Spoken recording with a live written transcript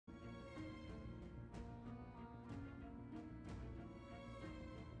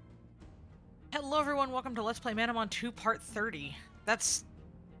Hello everyone, welcome to Let's Play Manamon 2 Part 30. That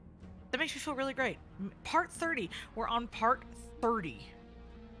makes me feel really great. Part 30. We're on Part 30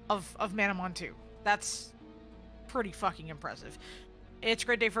 of Manamon 2. That's pretty fucking impressive. It's a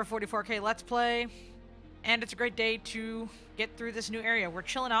great day for a 44K Let's Play, and it's a great day to get through this new area. We're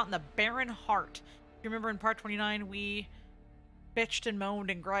chilling out in the Barren Heart. If you remember in Part 29, we bitched and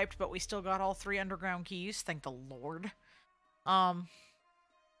moaned and griped, but we still got all 3 underground keys, thank the Lord.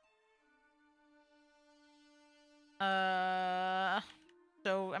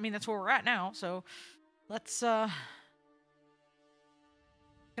 So, I mean, that's where we're at now, so let's, it's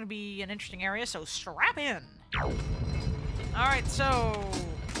gonna be an interesting area, so strap in! Alright, so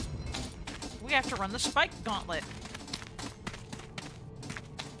we have to run the spike gauntlet.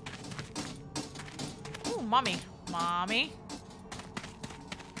 Ooh, mommy. Mommy.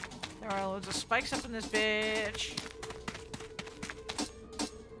 There are loads of spikes up in this bitch.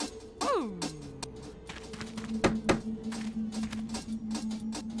 Ooh!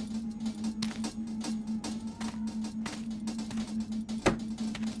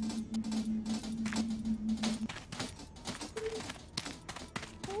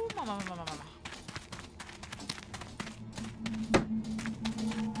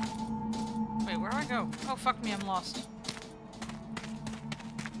 Wait, where do I go? Oh, fuck me, I'm lost.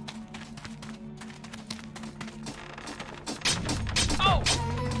 Oh!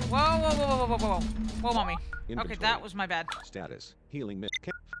 Whoa, whoa, whoa, whoa, whoa, whoa, whoa. Whoa, mommy. Inventory. Okay, that was my bad. Status. Healing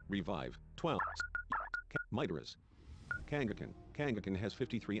revive. 12. Mitras. Kangakan has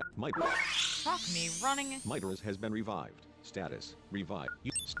 53. Fuck me, running. Mitras has been revived. Status. Revive.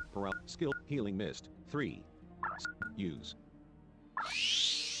 Use. Skill. Healing mist. 3. Use.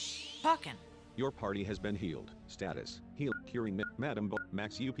 Fucking. Your party has been healed. Status. Heal. Curing Madam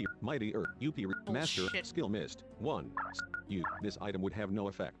Max UP. Mighty UP. Master. Shit. Skill mist. 1. You. This item would have no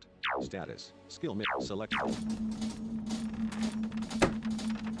effect. Status. Skill mist. Select.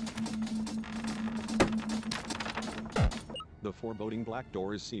 The foreboding black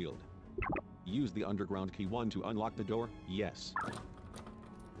door is sealed. Use the underground key 1 to unlock the door. Yes.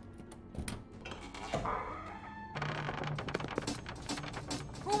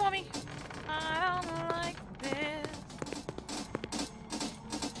 Oh, mommy. I don't like this.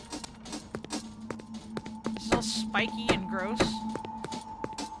 This is all spiky and gross.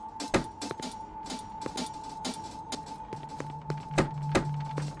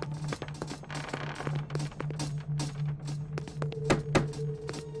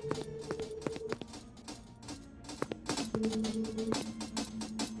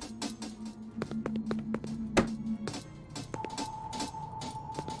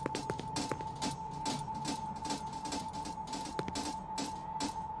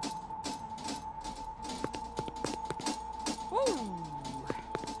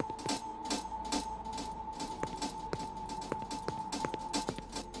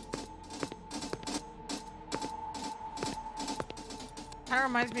 Kinda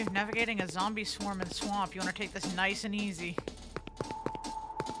reminds me of navigating a zombie swarm in the swamp. You wanna take this nice and easy.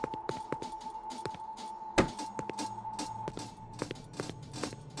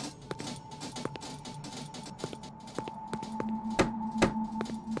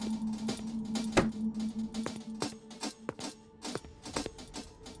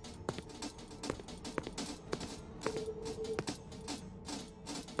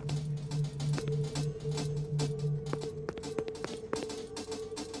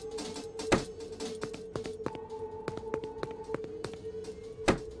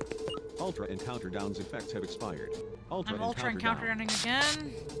 Ultra Encounter Down's effects have expired. I'm Ultra Encounter Downing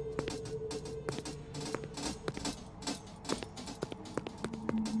again.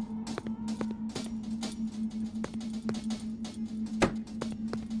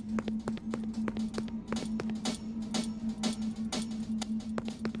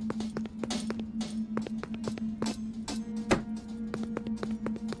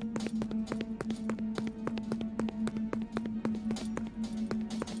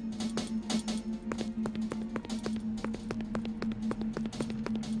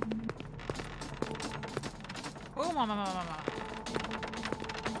 Oh, mama.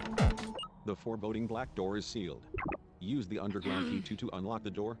 The foreboding black door is sealed. Use the underground key 2 to unlock the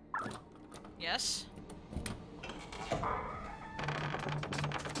door. Yes.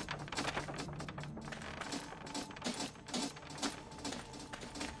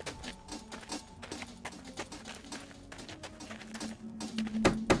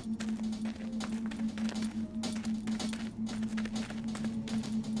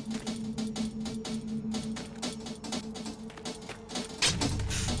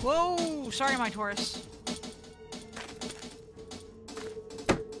 Whoa! Sorry, my Taurus.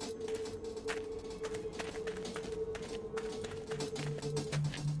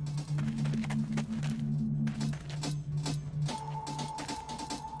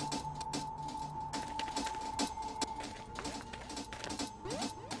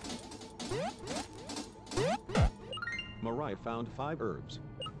 Mariah found 5 herbs.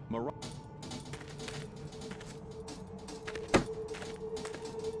 Mariah.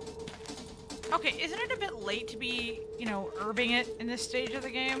 Okay, isn't it a bit late to be, you know, herbing it in this stage of the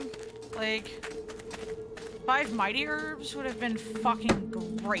game? Like, 5 mighty herbs would have been fucking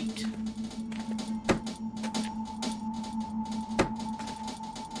great.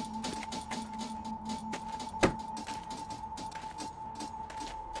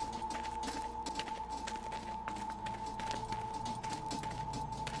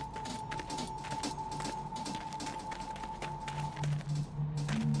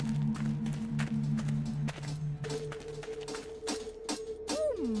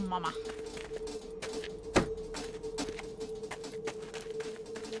 Mama.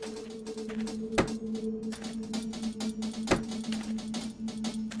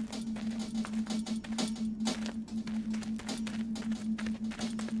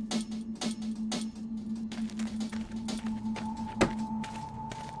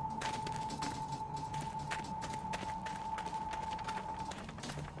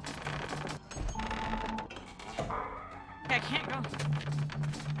 Yeah, I can't go.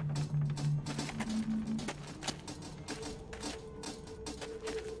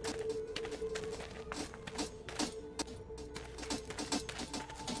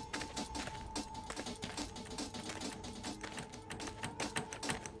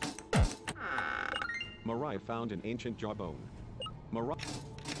 Mariah found an ancient jawbone. Mariah.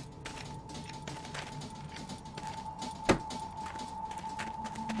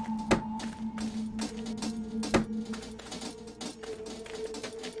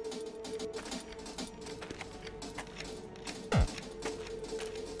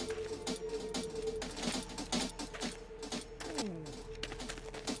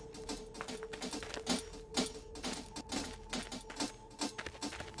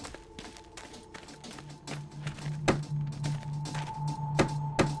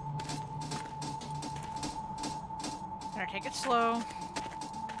 Better take it slow.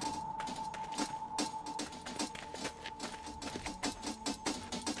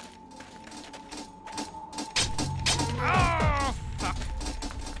 Oh, fuck.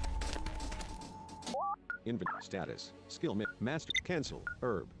 Inventory status. Skill master. Cancel.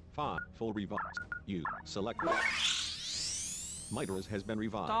 Herb. 5. Full revive. You. Select. Mitras has been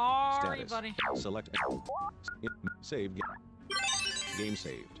revived. Sorry, Status. buddy. Select. Save. Game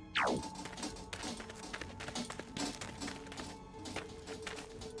saved.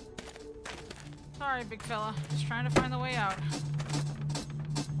 Sorry, big fella. Just trying to find the way out.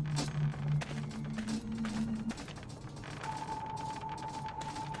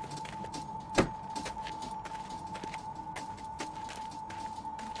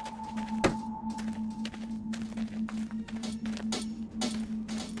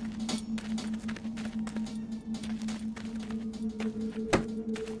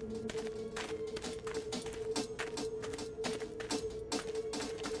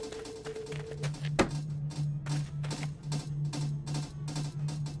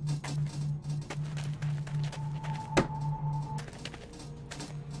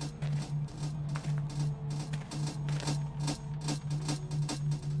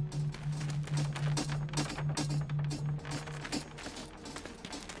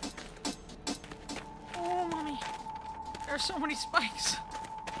 There are so many spikes.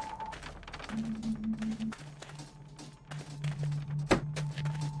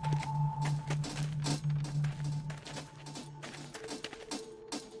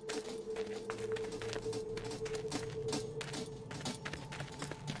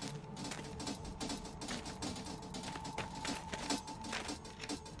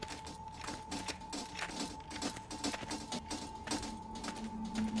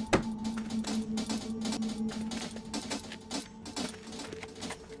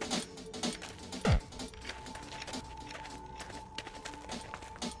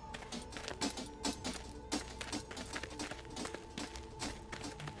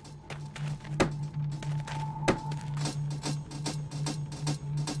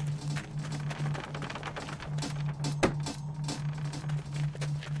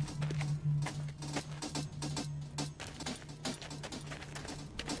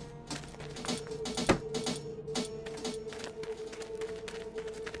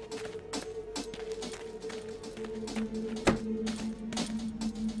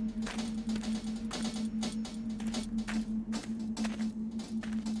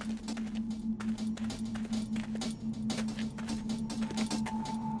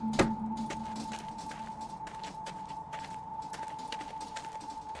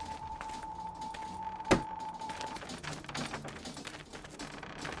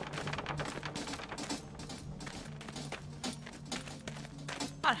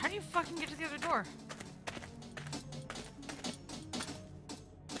 god, how do you fucking get to the other door?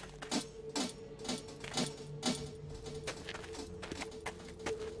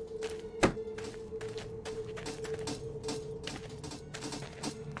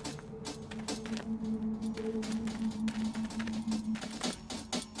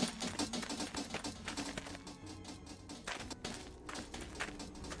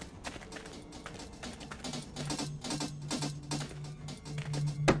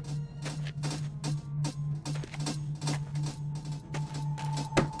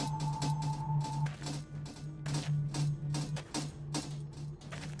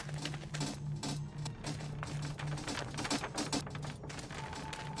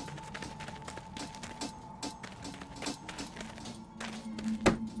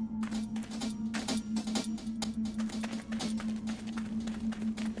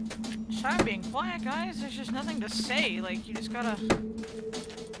 I'm being quiet, guys. There's just nothing to say. Like, you just gotta...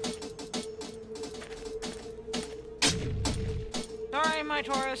 Sorry, my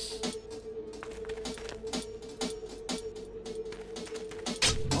Taurus.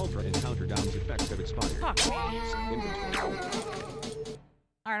 Ultra encounter downs effects have expired. Fuck me. Inventory.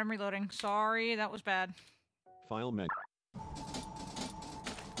 Alright, I'm reloading. Sorry, that was bad. File menu.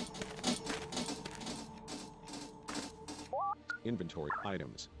 Inventory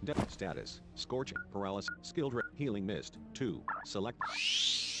items. Death status. Scorching. Paralysis. Skilled healing mist. 2. Select.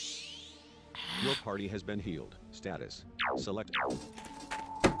 Your party has been healed. Status. Select.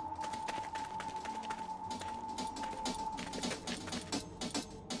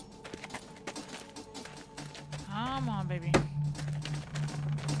 Come on, baby.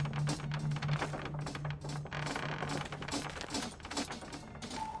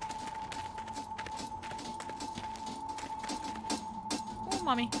 Oh,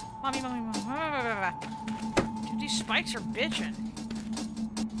 mommy. Mommy. Dude, these spikes are bitching.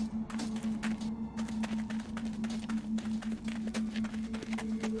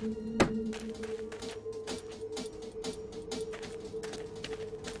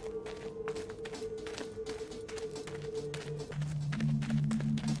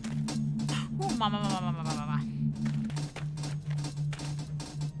 Mama.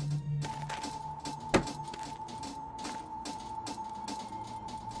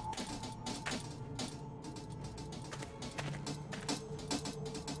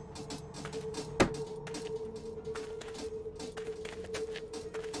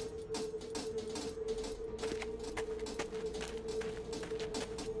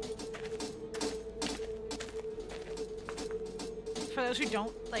 For those who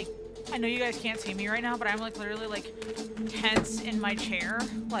don't, like, I know you guys can't see me right now, but I'm, like, literally, like, tense in my chair,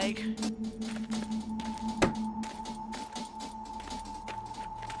 like...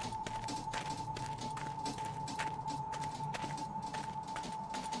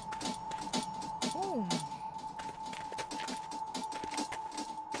 Boom.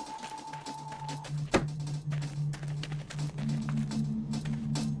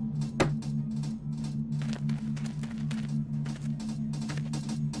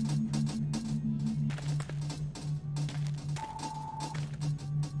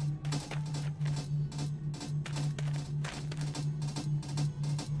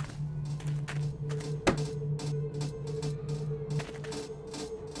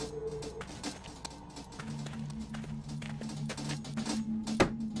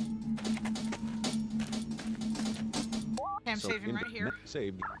 I'm saving right here.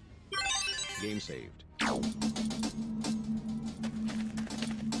 Saved. Game saved.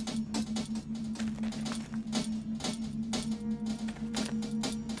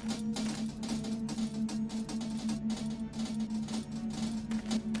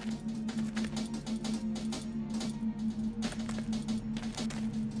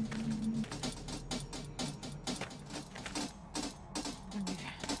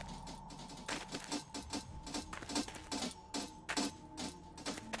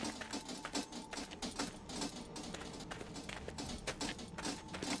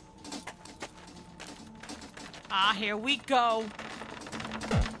 Ah, here we go.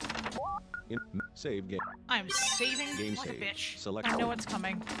 Save game. I'm saving Game like saved. a bitch. Select. I know what's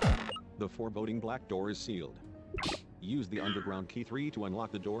coming. The foreboding black door is sealed. Use the underground key 3 to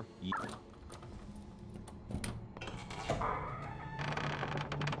unlock the door.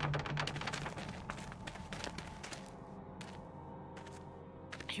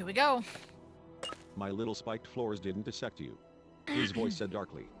 Here we go. My little spiked floors didn't dissect you. His voice said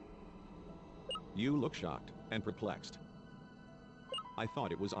darkly. You look shocked and perplexed. I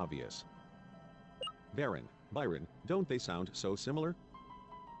thought it was obvious. Byron, don't they sound so similar?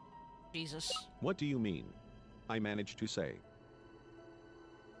 Jesus. What do you mean? I managed to say.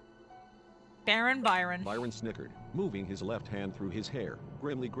 Baron Byron. Byron snickered, moving his left hand through his hair,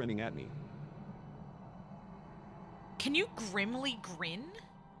 grimly grinning at me. Can you grimly grin?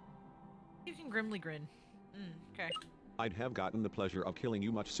 You can grimly grin. Okay. I'd have gotten the pleasure of killing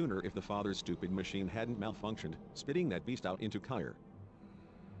you much sooner if the father's stupid machine hadn't malfunctioned, spitting that beast out into Kyre.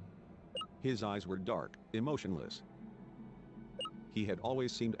 His eyes were dark, emotionless. He had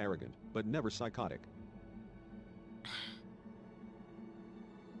always seemed arrogant, but never psychotic.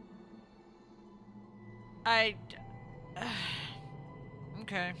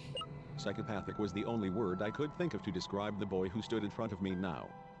 Okay. Psychopathic was the only word I could think of to describe the boy who stood in front of me now.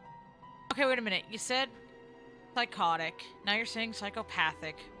 Okay, wait a minute. You said psychotic. Now you're saying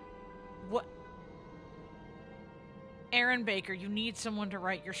psychopathic. What? Aaron Baker, you need someone to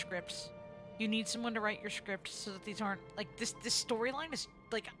write your scripts. You need someone to write your script so that these aren't, like, this storyline is,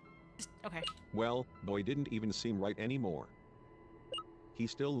 like, okay. Well, boy didn't even seem right anymore. He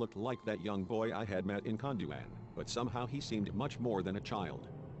still looked like that young boy I had met in Conduan, but somehow he seemed much more than a child.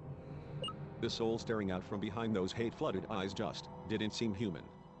 The soul staring out from behind those hate-flooded eyes just didn't seem human.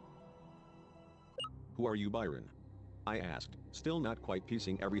 Who are you, Byron? I asked, still not quite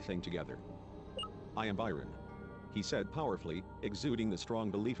piecing everything together. I am Byron, he said powerfully, exuding the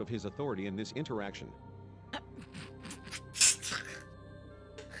strong belief of his authority in this interaction.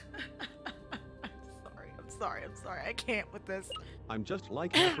 I'm sorry, I can't with this. I'm just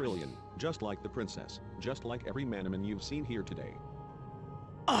like Aprillian, just like the princess, just like every manamon you've seen here today.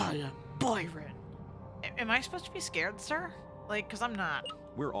 I am Byron. Am I supposed to be scared, sir? Like, 'cause I'm not.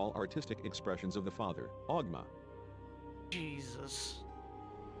 We're all artistic expressions of the Father, Ogma. Jesus.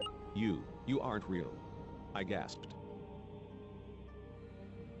 You aren't real. I gasped.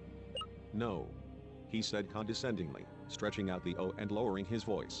 No, he said condescendingly, stretching out the O and lowering his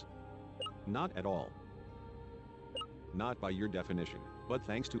voice. Not at all. Not by your definition, but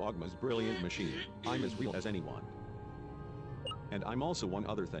thanks to Ogma's brilliant machine, I'm as real as anyone. And I'm also one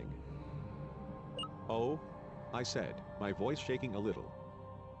other thing. Oh, I said, my voice shaking a little.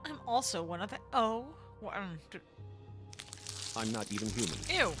 I'm also one of the... Oh. I'm not even human.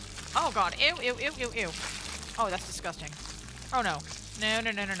 Ew. Oh, God. Ew, ew, ew, ew, ew. Oh, that's disgusting. Oh, no.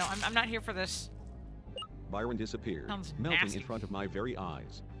 No. I'm not here for this. Byron disappeared, Sounds melting nasty. in front of my very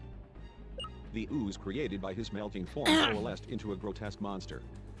eyes. The ooze created by his melting form coalesced into a grotesque monster.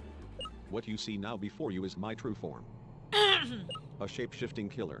 What you see now before you is my true form. A shape-shifting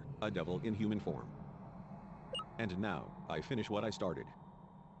killer, a devil in human form. And now, I finish what I started.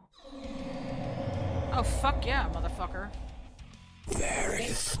 Oh, fuck yeah, motherfucker. There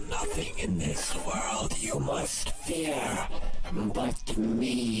is nothing in this world you must fear but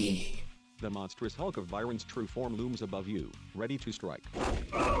me. The monstrous hulk of Byron's true form looms above you, ready to strike.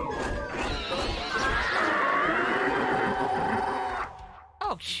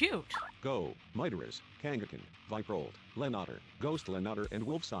 Oh, cute. Go, Midaris, Kangakan, Viperold, Lenotter, Ghost Lenotter, and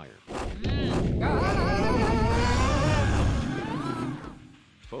Wolfsire.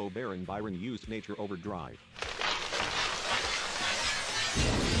 Foe Baron Byron used Nature Overdrive.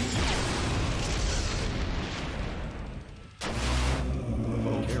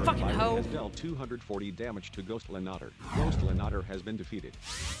 Fucking hoe. Has dealt 240 damage to Ghost Lenotter. Ghost Lenotter has been defeated.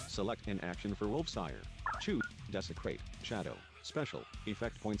 Select an action for Wolfsire. Choose Desecrate, Shadow, Special,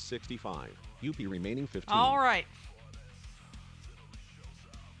 Effect points 65, UP remaining 15. Alright.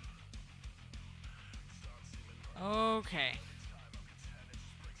 Okay.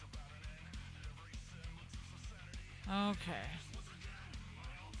 Okay.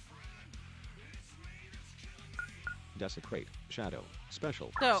 Desecrate, Shadow,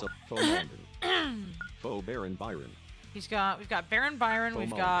 Special, So- Foe Landon. Foe Baron Byron. We've got Baron Byron, Foe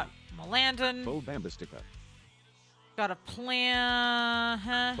we've got Malandon, Foe Bambastica. got a plan,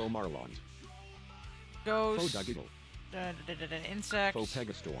 Foe Marlond. Foe ghost, Duggiddle. insect. Foe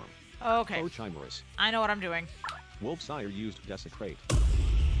Pegastorm. Okay, Foe Chimerus. I know what I'm doing. Wolfsire used Desecrate.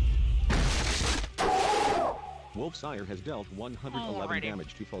 Wolfsire has dealt 111 Alrighty.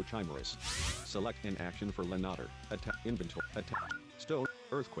 damage to Foe Chimerus. Select an action for Lenotter. Attack. Inventory. Attack. Stone.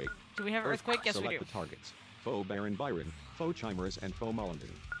 Earthquake. Do we have Earthquake? Yes, we Select do. the targets. Foe Baron Byron, Foe Chimerus, and Foe Mollenden.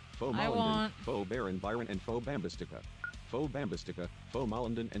 Foe I Mollenden, want- Foe Baron Byron, and Foe Bambastica. Foe Bambastica, Foe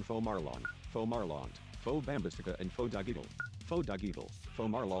Mollenden, and Foe Marlon. Foe Marlond, Foe Bambastica, and Foe Duggiddle. Foe Duggiddle, Foe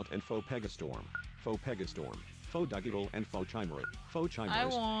Marlond, and Foe Pegastorm. Foe Pegastorm, Foe Duggiddle, and Foe Chimerus. Foe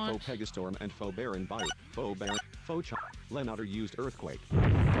Chimerus, want- Foe Pegastorm, and Foe Baron Byron. Foe Baron, Foe Chi. Lenotter used Earthquake.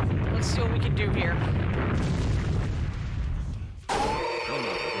 Let's see what we can do here.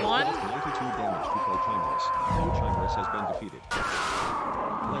 One. 92 damage to Foe Chimerus. Foe Chimerus has been defeated.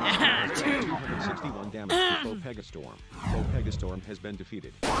 Two. 261 damage to Foe Pegastorm. Foe Pegastorm has been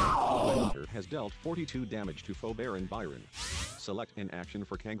defeated. Lenander has dealt 42 damage to Foe Baron Byron. Select an action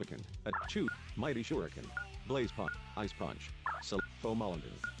for Kangaskhan. Shoot. Mighty Shuriken. Blaze Punch. Ice Punch. Select Foe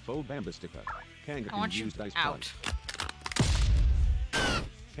Mollenden. Foe Bambastica. Kangaskhan used Ice Punch.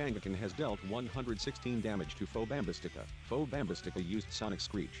 Kangaskhan has dealt 116 damage to Foe Bambastica. Foe Bambastica used Sonic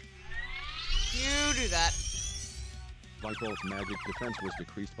Screech. You do that. Vital's magic defense was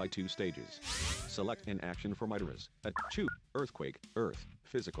decreased by 2 stages. Select an action for Miteras. Shoot. Earthquake. Earth.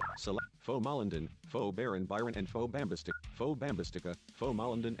 Physical. Select Foe Mollenden, Foe Baron Byron and Foe Bambastica. Foe Bambastica, Foe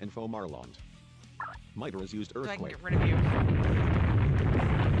Mollenden and Foe Marlond. Miteras used So I can Earthquake. get rid of you.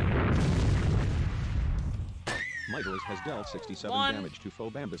 Miteras has dealt 67 One. damage to Foe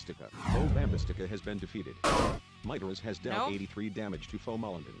Bambastica. Foe Bambastica has been defeated. Miteras has dealt Nope. 83 damage to Foe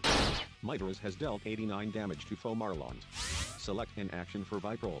Mollenden. Miteras has dealt 89 damage to Foe Marlond. Select an action for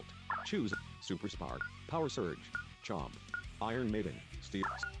Viprolt. Choose Super Spark, Power Surge, Chomp, Iron Maiden, Steel,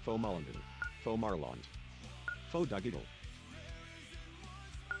 Foe Mollenden, Foe Marlond, Foe Duggigal,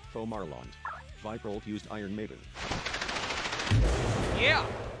 Foe Marlond. Viprolt used Iron Maiden. Yeah.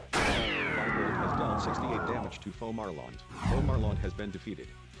 Viprolt has dealt 68 damage to Foe Marlond. Foe Marlond has been defeated.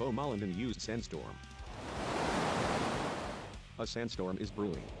 Foe Mollenden used Sandstorm. A sandstorm is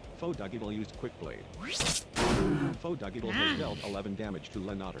brewing. Foe Duggigal used Quick Blade. Foe Duggigal has dealt 11 damage to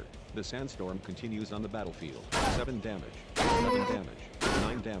Lenander. The sandstorm continues on the battlefield. 7 damage, 11 damage,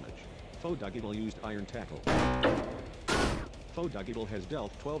 9 damage. Foe Duggigal used Iron Tackle. Foe Duggigal has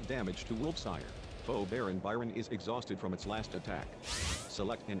dealt 12 damage to Wolfsire. Foe Baron Byron is exhausted from its last attack.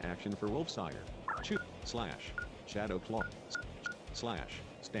 Select an action for Wolfsire. Shoot, slash, Shadow Claw, slash,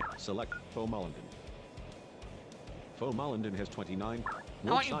 stand. Select Foe Mollenden. Foe Mollenden has 29.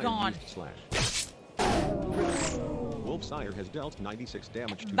 I want you gone. Used slash. Wolfsire has dealt 96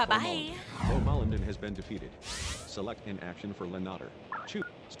 damage to Bye-bye. Foe Mollenden. Foe Mollenden has been defeated. Select an action for Lenander. Shoot,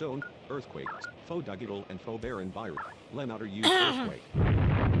 Stone, Earthquake, Foe Duggigal and Foe Baron Byron. Lenander used Earthquake.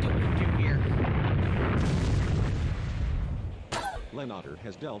 Do here. Lenander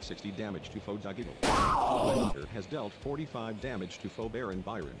has dealt 60 damage to Foe Duggigal. Lenander has dealt 45 damage to Foe Baron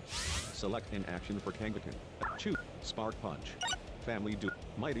Byron. Select an action for Kangaskhan. Shoot, Spark Punch, Family Duke,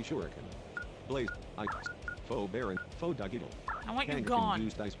 Mighty Shuriken, Blaze, Ice, Foe Baron, Foe Duggigal. I want you Kangaskhan gone.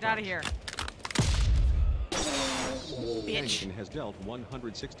 used Ice Get out of Punch. here. Bitch. Kangaskhan has dealt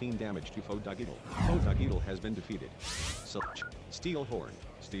 116 damage to Foe Duggigal. Foe Duggigal has been defeated. Steel Horn,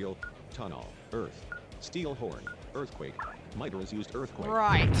 Steel, Tunnel, Earth, Steel Horn, Earthquake. Miteras used Earthquake.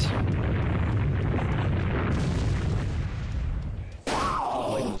 Right.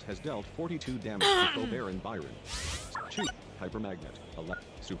 Miteras has dealt 42 damage to Foe Baron Byron. Shoot, Hypermagnet,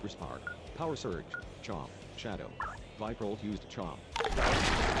 Super Spark, Power Surge, Chomp, Shadow. Viprolt used Chomp.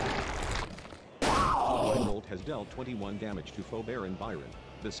 Viprolt has dealt 21 damage to Foe Baron Byron.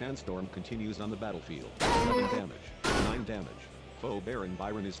 The sandstorm continues on the battlefield. 11 damage, 9 damage. Foe Baron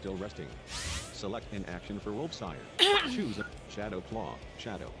Byron is still resting. Select an action for Wolfsire. Choose a Shadow Claw,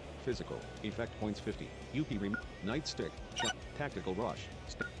 Shadow, Physical, Effect Points 50, UP Night Stick, Tactical Rush,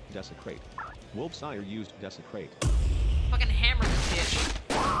 Desecrate. Wolfsire used Desecrate. Fucking hammer this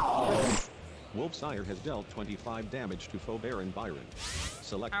bitch. Wolfsire has dealt 25 damage to Foe Baron Byron.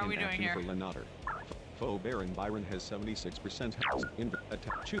 Select How are an we doing action here? for Lenander. Foe Baron Byron has 76% health.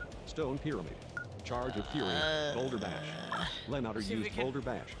 Attack. Shoot. Stone Pyramid. Charge of Fury. Boulder Bash. Lenander see if we used can- Boulder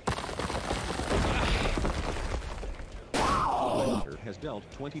Bash. Lenander has dealt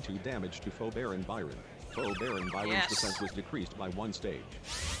 22 damage to Foe Baron Byron. Foe Baron Byron's Yes. defense was decreased by 1 stage.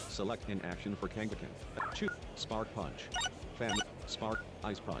 Select an action for Kangaskhan. Shoot. Spark Punch. Family. Spark.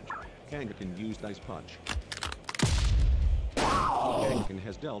 Ice Punch. Kangaskhan used Ice Punch. Kangaskhan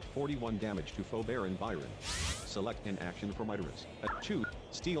has dealt 41 damage to Foe Baron Byron. Select an action for Miteras. Shoot.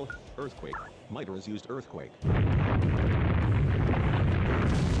 Steel. Earthquake. Miteras used Earthquake.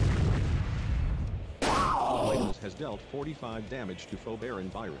 Miteras has dealt 45 damage to Foe Baron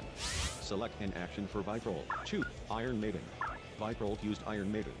Byron. Select an action for Viprolt. Shoot. Iron Maiden. Viprolt used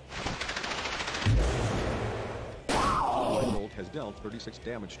Iron Maiden. Viprolt has dealt 36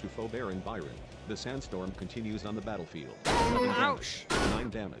 damage to Foe Baron Byron. The sandstorm continues on the battlefield. 11 Ouch. damage, 9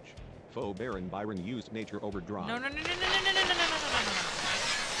 damage. Foe Baron Byron used Nature Overdrive. No, no, no, no, no, no, no, no, no, no, no,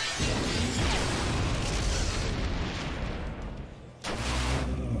 no.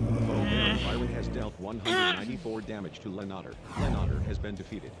 Foe Baron Byron has dealt 194 damage to Lenander. Lenander has been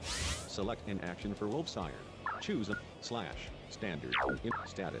defeated. Select an action for Wolfsire. Choose a slash, standard, in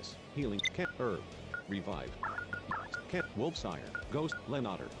status, healing, herb, revive, Wolfsire. Ghost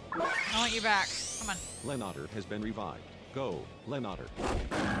Lenotter. I want you back. Come on. Lenotter has been revived. Go, Lenotter.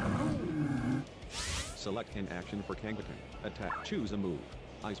 Select an action for Kangaskhan. Attack. Choose a move.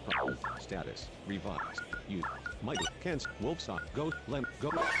 Ice Pump. Status. Revised. Use. Mighty. Cancel. Wolfsire. Ghost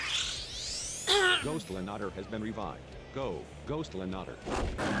Ghost Lenotter has been revived. Go, Ghost Lenotter.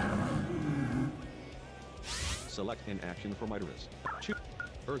 Select an action for Midas. Choose.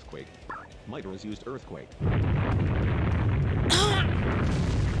 Earthquake. Midas used Earthquake.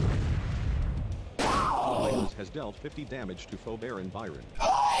 Midas has dealt 50 damage to foe Baron Byron.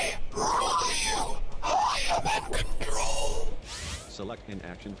 I rule you. I am in control. Select an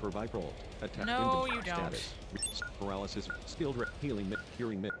action for Viprolt. Attack. No, inventory you don't. Status. Paralysis. Skilled. Healing.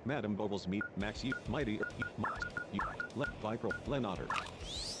 Curing. Madam Boble's meat. Max. Mighty. Viprolt. Lenotter.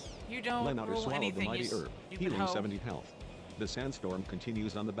 You don't Lenotter rule swallowed anything, the mighty you herb, stupid healing hoe. 70 health. The sandstorm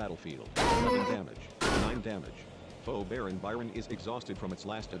continues on the battlefield. 11 damage. 9 damage. Foe Baron Byron is exhausted from its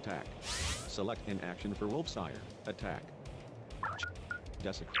last attack. Select an action for Wolfsire. Attack.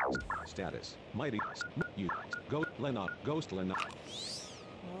 Desecrate. Status. Mighty. You. Ghost Lenotter. Ghost Lenotter.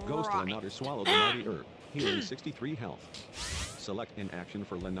 Ghost Right. Lenotter swallowed the mighty herb, healing 63 health. Select an action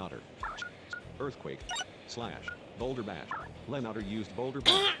for Lenotter. Earthquake. Slash. Boulder Bash. Lenotter used Boulder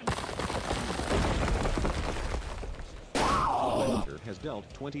Bash. Lenotter has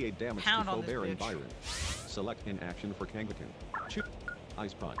dealt 28 damage Pound to on foe this Baron bitch. Byron. Select an action for Kangaskhan. Shoot.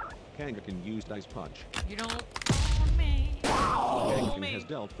 Ice Punch. Kangaskhan used Ice Punch. You don't own me. You don't own Kangaskhan me. has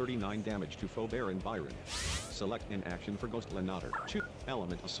dealt 39 damage to foe Baron Byron. Select an action for Ghost Lenotter. Shoot.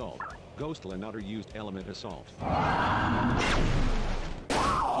 Element Assault. Ghost Lenotter used Element Assault.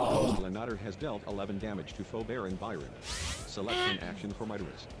 Ghost Lenotter has dealt 11 damage to foe Baron Byron. Select an action for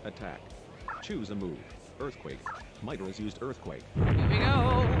Midas. Attack. Choose a move. Earthquake. Midas used Earthquake. Here we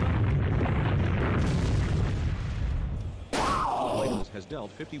go. Midas has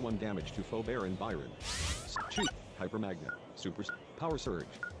dealt 51 damage to foe Baron Byron. Shoot. Hypermagnet. Super. Power Surge.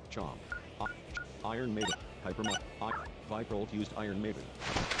 Chomp. Iron Maiden. Viprolt used Iron Maiden.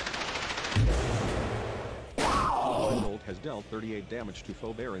 Viprolt has dealt 38 damage to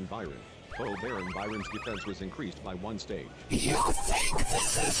foe Baron Byron. Foe Baron Byron's defense was increased by 1 stage. You think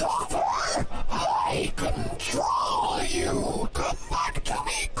this is over? I control you. Come back to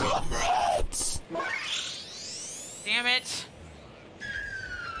me, comrades. Damn it.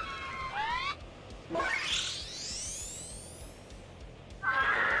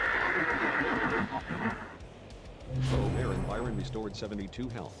 Foe Baron Byron restored 72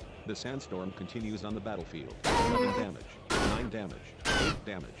 health. The sandstorm continues on the battlefield. 11 damage, 9 damage, 8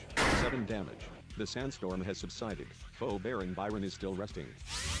 damage, 7 damage. The sandstorm has subsided. Foe Baron Byron is still resting.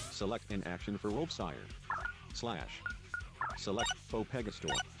 Select an action for Wolfsire. Slash. Select Foe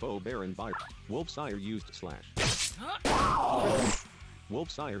Pegastorm. Foe Baron Byron. Wolfsire used slash.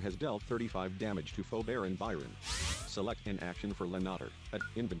 Wolfsire has dealt 35 damage to foe Baron Byron. Select an action for Lenotter.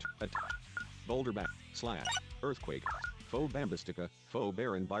 Inventory. Boulder Back. Slash. Earthquake. Foe Bambistica. Foe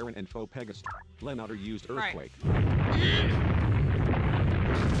Baron Byron and Foe Pegastor. Lenotter used Earthquake.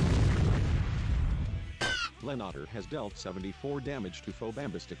 Lenotter has dealt 74 damage to foe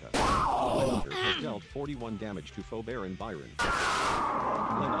Bambistica. Lenotter has dealt 41 damage to foe Baron Byron.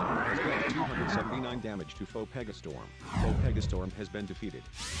 Lenotter has dealt 279 damage to foe Pegastorm. Foe Pegastorm has been defeated.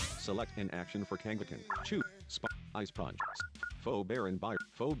 Select an action for Kangaskhan. Choose. Ice Punch. Foe Baron Byron.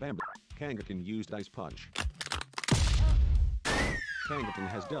 Foe Bambit. Kangaskhan used Ice Punch. Kangaskhan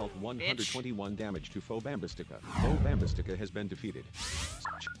has dealt 121 damage to foe Bambistica. Foe Bambistica has been defeated.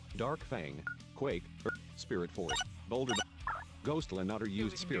 Dark Fang. Quake. Spirit Force. Boulder. Ghost Lenotter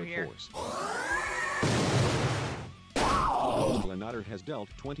used Spirit Force. Ghost Lenotter has dealt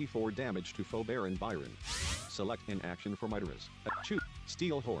 24 damage to foe Baron Byron. Select an action for Midas. Shoot.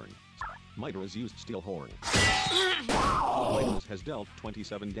 Steel Horn. Midas used Steel Horn. Midas has dealt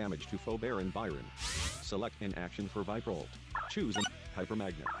 27 damage to foe Baron Byron. Select an action for Viprolt. Choose a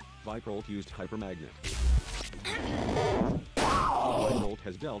Hypermagnet. Viprolt used Hypermagnet. Viprolt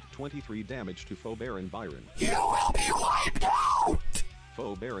has dealt 23 damage to foe Baron Byron. You will be wiped out.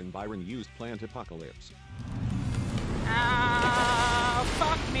 Foe Baron Byron used Plant Apocalypse. Ah,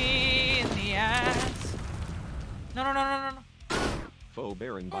 fuck me in the ass. No, no, no, no, no, no. Foe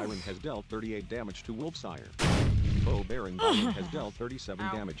Baron Byron has dealt 38 damage to Wolfsire. Foe Baron Byron has dealt 37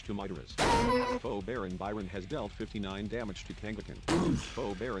 damage to Midas. Foe Baron Byron has dealt 59 damage to Kangaskhan.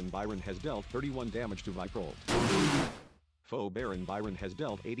 Foe Baron Byron has dealt 31 damage to Viprolt. Foe Baron Byron has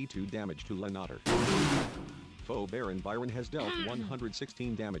dealt 82 damage to Lenotter. Foe Baron Byron has dealt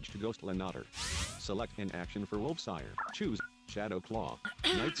 116 damage to Ghost Lenotter. Select an action for Wolfsire. Choose Shadow Claw.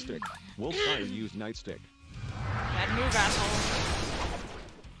 Nightstick. Wolfsire used Nightstick. That Move, asshole.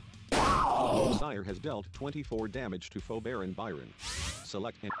 Sire has dealt 24 damage to foe Baron Byron.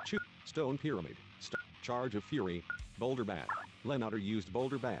 Select and choose. Stone Pyramid. Charge of Fury. Boulder Bash. Lenader used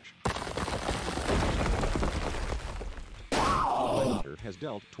Boulder Bash. Lenader has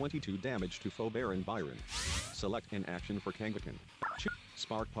dealt 22 damage to foe Baron Byron. Select an action for Kangaskhan. Choose.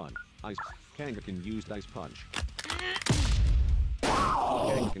 Spark Punch. Ice. Kangaskhan used Ice Punch.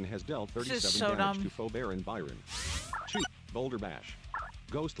 Kangaskhan has dealt 37 damage to foe Baron Byron. Choose. Boulder Bash.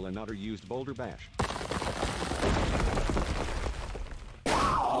 Ghost Lenader used Boulder Bash.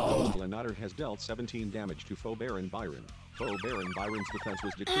 Ghost Lenader has dealt 17 damage to foe Baron Byron. Foe Baron Byron's defense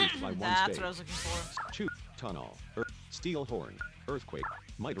was decreased by 1 stage. That's what I was looking for. Choose. Tunnel. Steel Horn. Earthquake.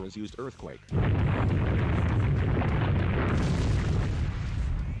 Miter has used Earthquake. Miter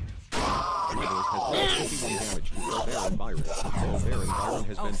has dealt 51 damage to foe Baron Byron. Foe Baron Byron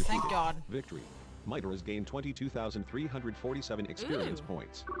has been defeated. Thank God. Victory. Miter has gained 22,347 experience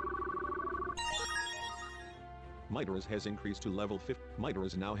points. Miter has increased to level 50. Miter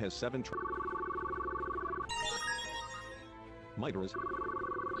now has 7 Miter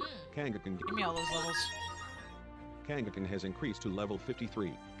Kangaskhan. Give me all those levels. Kangaskhan has increased to level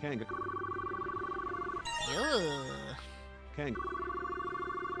 53. Kangaskhan.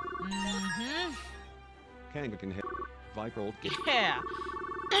 Kangaskhan has Viprolt. Yeah.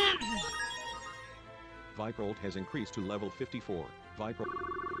 Viprolt has increased to level 54. Viprolt.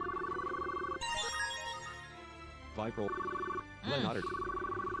 Lenader.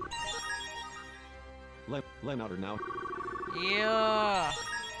 Lenader now. Yeah.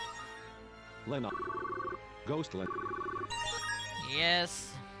 Lenader. Ghost.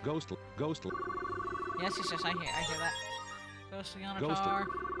 Yes. Ghost. Yes, I hear that. Ghost Leonatar.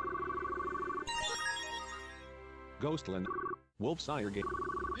 Ghostland. Wolfsire game.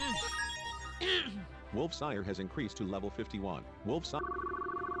 Wolfsire has increased to level 51. Wolfsire.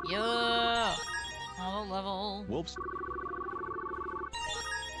 Yeah. All the level. Wolfs.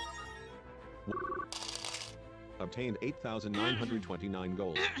 Obtained 8,929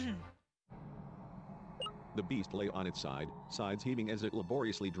 gold. The beast lay on its side, sides heaving as it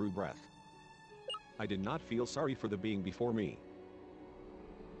laboriously drew breath. I did not feel sorry for the being before me.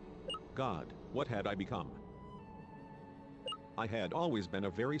 God, what had I become? I had always been a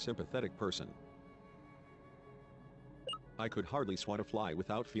very sympathetic person. I could hardly swat a fly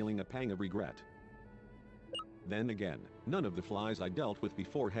without feeling a pang of regret. Then again, none of the flies I dealt with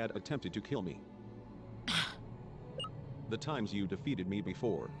before had attempted to kill me. The times you defeated me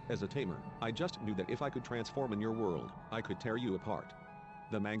before, as a tamer, I just knew that if I could transform in your world, I could tear you apart.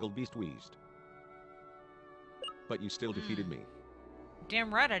 The mangled beast wheezed. But you still defeated me.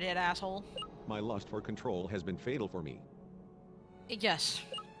 Damn right I did, asshole. My lust for control has been fatal for me. Yes.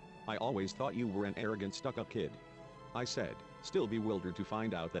 I always thought you were an arrogant stuck-up kid. I said, still bewildered to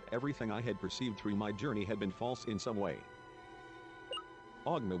find out that everything I had perceived through my journey had been false in some way.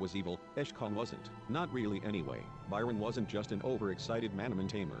 Ogma was evil, Eshkon wasn't. Not really anyway. Byron wasn't just an overexcited manamon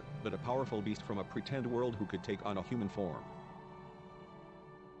tamer, but a powerful beast from a pretend world who could take on a human form.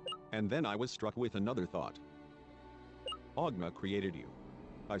 And then I was struck with another thought. Ogma created you.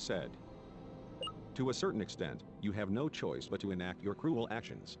 I said. To a certain extent, you have no choice but to enact your cruel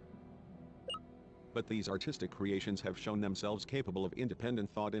actions. But these artistic creations have shown themselves capable of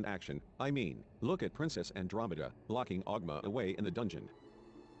independent thought and action. I mean, look at Princess Andromeda, locking Ogma away in the dungeon.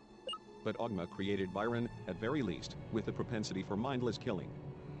 But Ogma created Byron, at very least, with a propensity for mindless killing.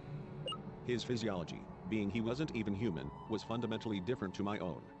 His physiology, being he wasn't even human, was fundamentally different to my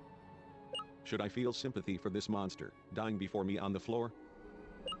own. Should I feel sympathy for this monster, dying before me on the floor?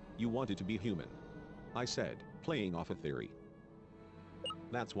 You wanted to be human. I said, playing off a theory.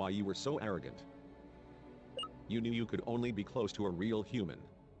 That's why you were so arrogant. You knew you could only be close to a real human.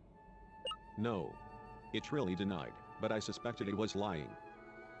 No. It Trilly denied, but I suspected it was lying.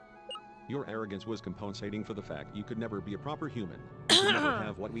 Your arrogance was compensating for the fact you could never be a proper human. You could never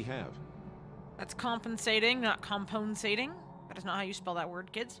have what we have. That's compensating, not compensating. That is not how you spell that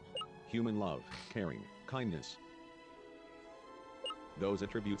word, kids. Human love, caring, kindness. Those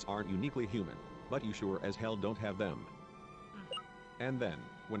attributes aren't uniquely human, but you sure as hell don't have them. And then,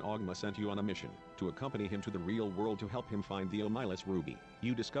 when Ogma sent you on a mission, to accompany him to the real world to help him find the Omylus ruby,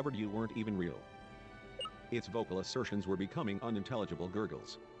 you discovered you weren't even real. Its vocal assertions were becoming unintelligible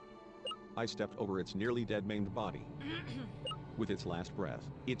gurgles. I stepped over its nearly dead maimed body. With its last breath,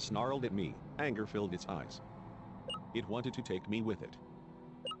 it snarled at me, anger filled its eyes. It wanted to take me with it.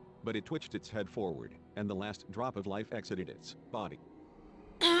 But it twitched its head forward, and the last drop of life exited its body.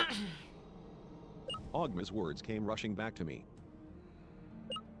 Ogma's words came rushing back to me.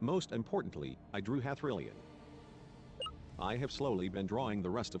 Most importantly, I drew Hathrillian. I have slowly been drawing the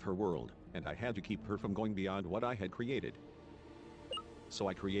rest of her world, and I had to keep her from going beyond what I had created. So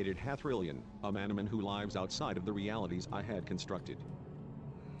I created Hathrillian, a manamon who lives outside of the realities I had constructed.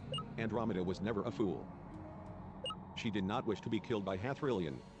 Andromeda was never a fool. She did not wish to be killed by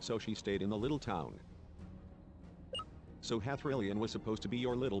Hathrillian, so she stayed in the little town. So Hathrillian was supposed to be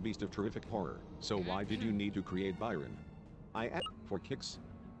your little beast of terrific horror, so why did you need to create Byron? I asked for kicks.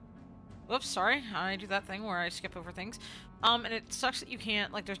 Whoops, sorry. I do that thing where I skip over things. And it sucks that you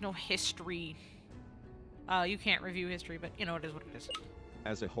can't, like, there's no history. You can't review history, but, you know, it is what it is.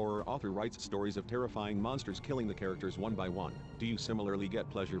 As a horror author writes stories of terrifying monsters killing the characters one by one, do you similarly get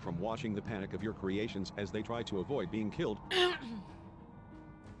pleasure from watching the panic of your creations as they try to avoid being killed?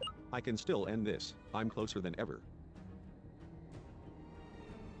 I can still end this. I'm closer than ever.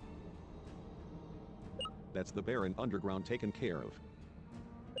 That's the barren underground taken care of.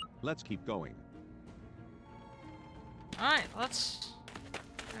 Let's keep going. Alright, let's...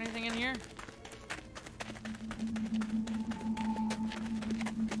 Anything in here?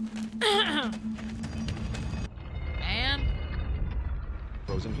 Man.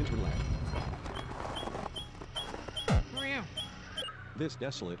 Frozen hinterland. Who are you? This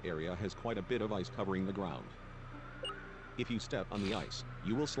desolate area has quite a bit of ice covering the ground. If you step on the ice,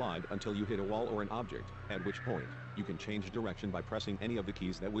 you will slide until you hit a wall or an object, at which point, you can change direction by pressing any of the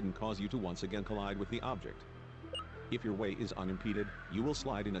keys that wouldn't cause you to once again collide with the object. If your way is unimpeded, you will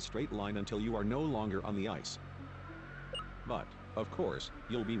slide in a straight line until you are no longer on the ice. But, of course,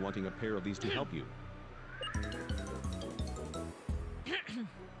 you'll be wanting a pair of these to help you.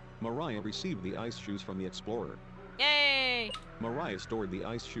 Mariah received the ice shoes from the explorer. Yay! Mariah stored the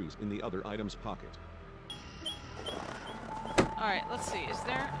ice shoes in the other item's pocket. Alright, let's see. Is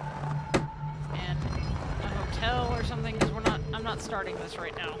there a hotel or something? Because I'm not starting this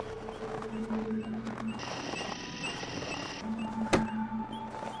right now.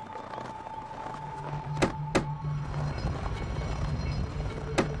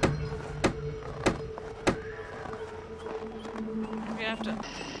 We have to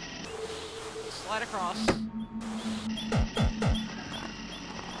slide across.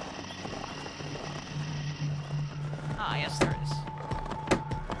 Ah, yes, there is.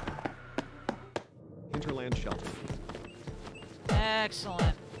 Hinterland shelter.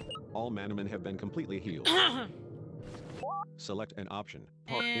 Excellent. All manamon have been completely healed. Select an option.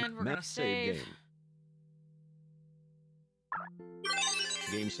 And we're gonna save. Game.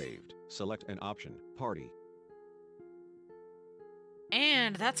 Game saved. Select an option. Party.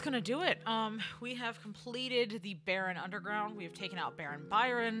 And that's gonna do it. We have completed the Barren Underground. We have taken out Baron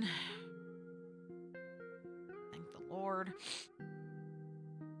Byron. Thank the Lord.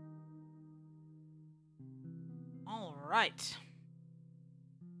 All right.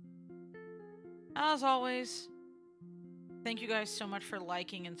 As always, thank you guys so much for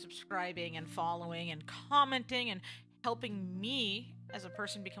liking and subscribing and following and commenting and helping me as a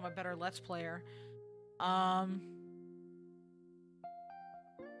person become a better Let's Player.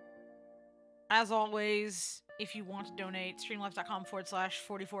 As always, if you want to donate,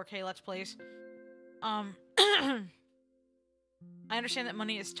 streamlabs.com/44k Let's Plays. I understand that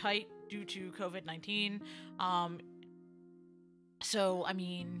money is tight due to COVID-19. So, I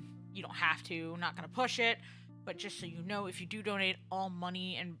mean, you don't have to. Not going to push it. But just so you know, if you do donate, all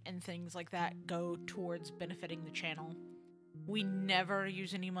money and things like that go towards benefiting the channel. We never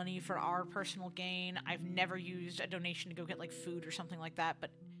use any money for our personal gain. I've never used a donation to go get, like, food or something like that,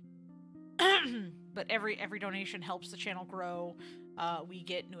 but but every donation helps the channel grow. We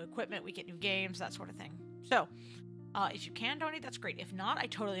get new equipment, we get new games, that sort of thing. So, if you can donate, that's great. If not, I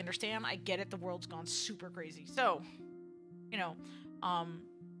totally understand. I get it. The world's gone super crazy. So, you know, I'm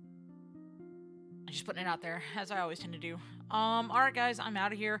just putting it out there, as I always tend to do. Alright guys, I'm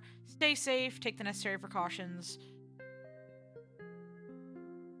out of here. Stay safe, take the necessary precautions.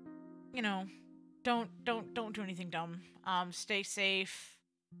 You know, don't do anything dumb. Stay safe.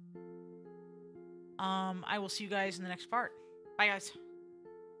 I will see you guys in the next part. Bye, guys.